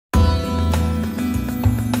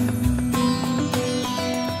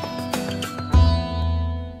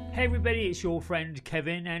Hey everybody, it's your friend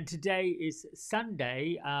Kevin, and today is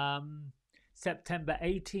Sunday, September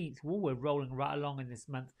 18th. Well, we're rolling right along in this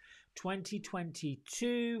month,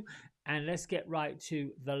 2022, and let's get right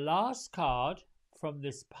to the last card from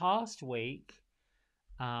this past week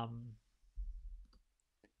for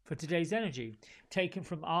today's energy, taken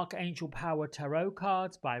from ArchAngel Power Tarot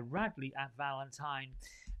cards by Radley at Valentine.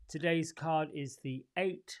 Today's card is the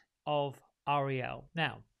 8 of Ariel.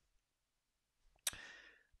 Now,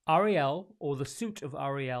 Ariel, or the suit of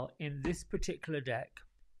Ariel in this particular deck,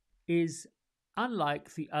 is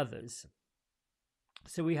unlike the others.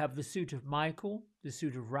 So we have the suit of Michael, the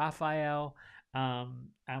suit of Raphael,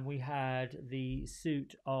 and we had the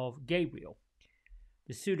suit of Gabriel.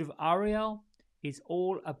 The suit of Ariel is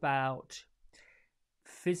all about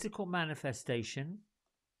physical manifestation.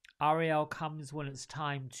 Ariel comes when it's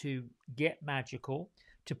time to get magical,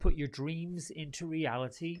 to put your dreams into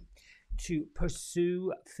reality, to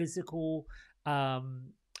pursue physical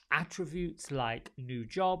attributes like new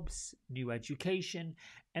jobs, new education,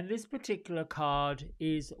 and this particular card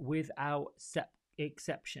is without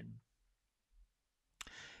exception.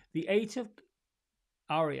 The 8 of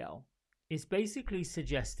Ariel is basically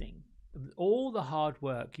suggesting all the hard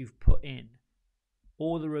work you've put in,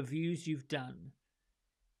 all the reviews you've done,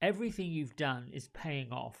 everything you've done is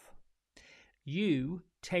paying off. You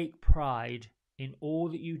take pride in all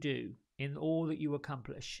that you do, in all that you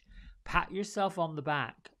accomplish. Pat yourself on the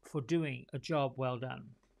back for doing a job well done.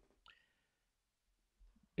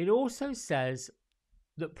 It also says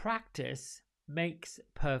that practice makes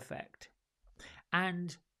perfect.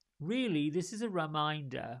 And really, this is a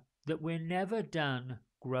reminder that we're never done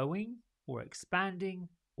growing or expanding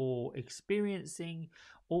or experiencing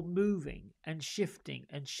or moving and shifting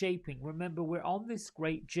and shaping. Remember, we're on this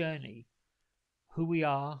great journey. Who we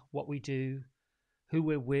are, what we do, who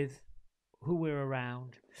we're with, who we're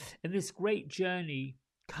around. And this great journey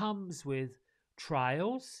comes with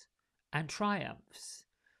trials and triumphs.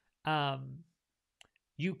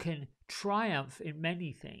 You can triumph in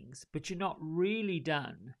many things, but you're not really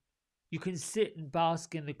done. You can sit and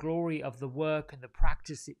bask in the glory of the work and the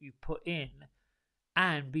practice that you put in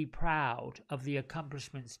and be proud of the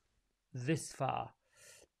accomplishments this far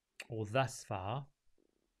or thus far.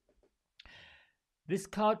 This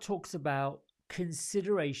card talks about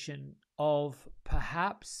consideration of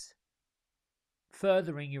perhaps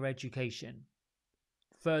furthering your education,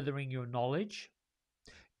 furthering your knowledge,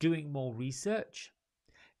 doing more research,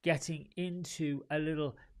 getting into a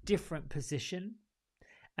little different position.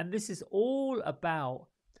 And this is all about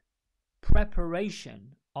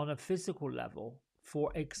preparation on a physical level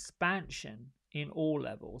for expansion in all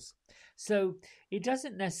levels. So it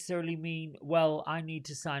doesn't necessarily mean, well, I need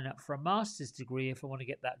to sign up for a master's degree if I want to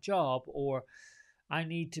get that job, or I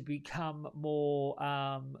need to become more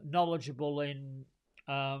knowledgeable in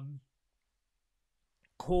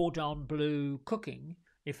cordon bleu cooking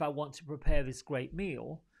if I want to prepare this great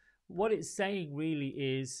meal. What it's saying really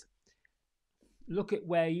is, look at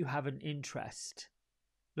where you have an interest.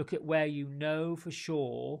 Look at where you know for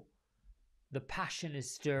sure the passion is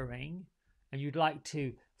stirring and you'd like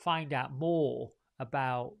to find out more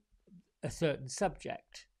about a certain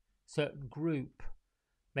subject, certain group.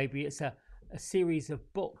 Maybe it's a series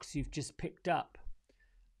of books you've just picked up.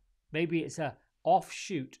 Maybe it's a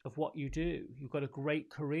offshoot of what you do. You've got a great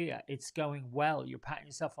career. It's going well. You're patting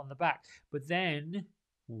yourself on the back. But then,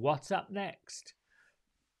 what's up next?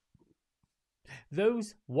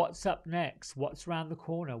 Those what's up next, what's around the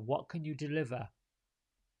corner, what can you deliver?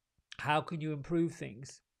 How can you improve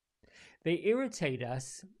things? They irritate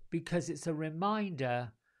us because it's a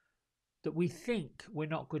reminder that we think we're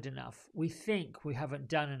not good enough. We think we haven't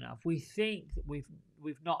done enough. We think that we've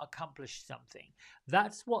not accomplished something.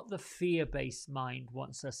 That's what the fear-based mind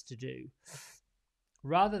wants us to do.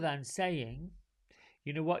 Rather than saying,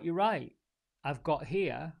 you know what, you're right. I've got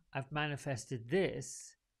here. I've manifested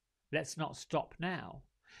this. Let's not stop now.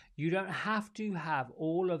 You don't have to have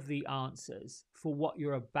all of the answers for what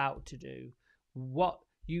you're about to do. What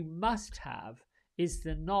you must have is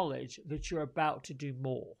the knowledge that you're about to do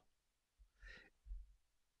more.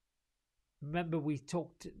 Remember, we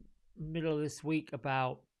talked middle of this week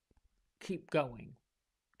about keep going,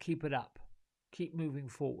 keep it up, keep moving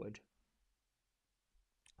forward.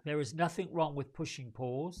 There is nothing wrong with pushing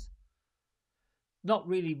pause. Not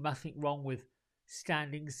really nothing wrong with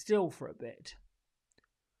standing still for a bit.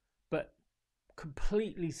 But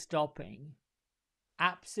completely stopping,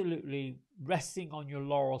 absolutely resting on your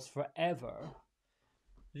laurels forever,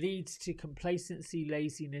 leads to complacency,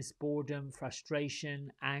 laziness, boredom,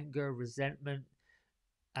 frustration, anger, resentment.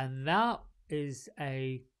 And that is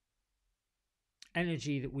a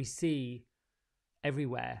energy that we see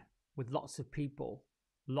everywhere, with lots of people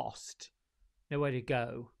lost, nowhere to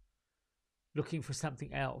go, looking for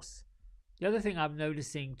something else. The other thing I'm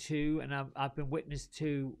noticing too, and I've been witness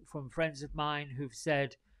to from friends of mine who've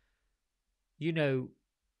said, you know,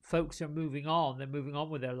 folks are moving on, they're moving on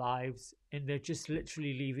with their lives, and they're just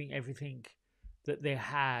literally leaving everything that they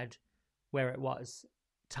had where it was.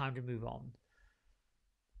 Time to move on.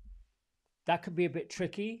 That can be a bit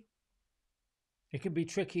tricky. It can be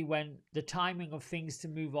tricky when the timing of things to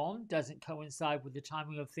move on doesn't coincide with the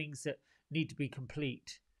timing of things that need to be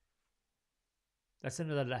complete. That's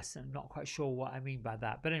another lesson. I'm not quite sure what I mean by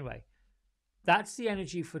that. But anyway, that's the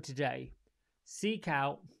energy for today. Seek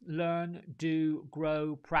out, learn, do,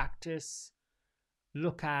 grow, practice,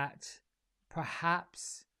 look at,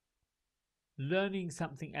 perhaps learning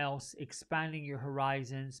something else, expanding your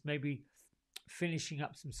horizons, maybe finishing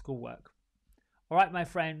up some schoolwork. All right, my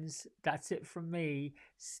friends, that's it from me.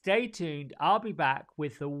 Stay tuned. I'll be back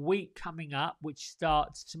with the week coming up, which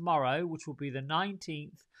starts tomorrow, which will be the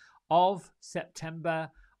 19th of September,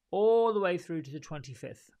 all the way through to the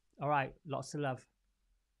 25th. All right, lots of love.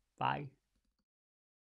 Bye.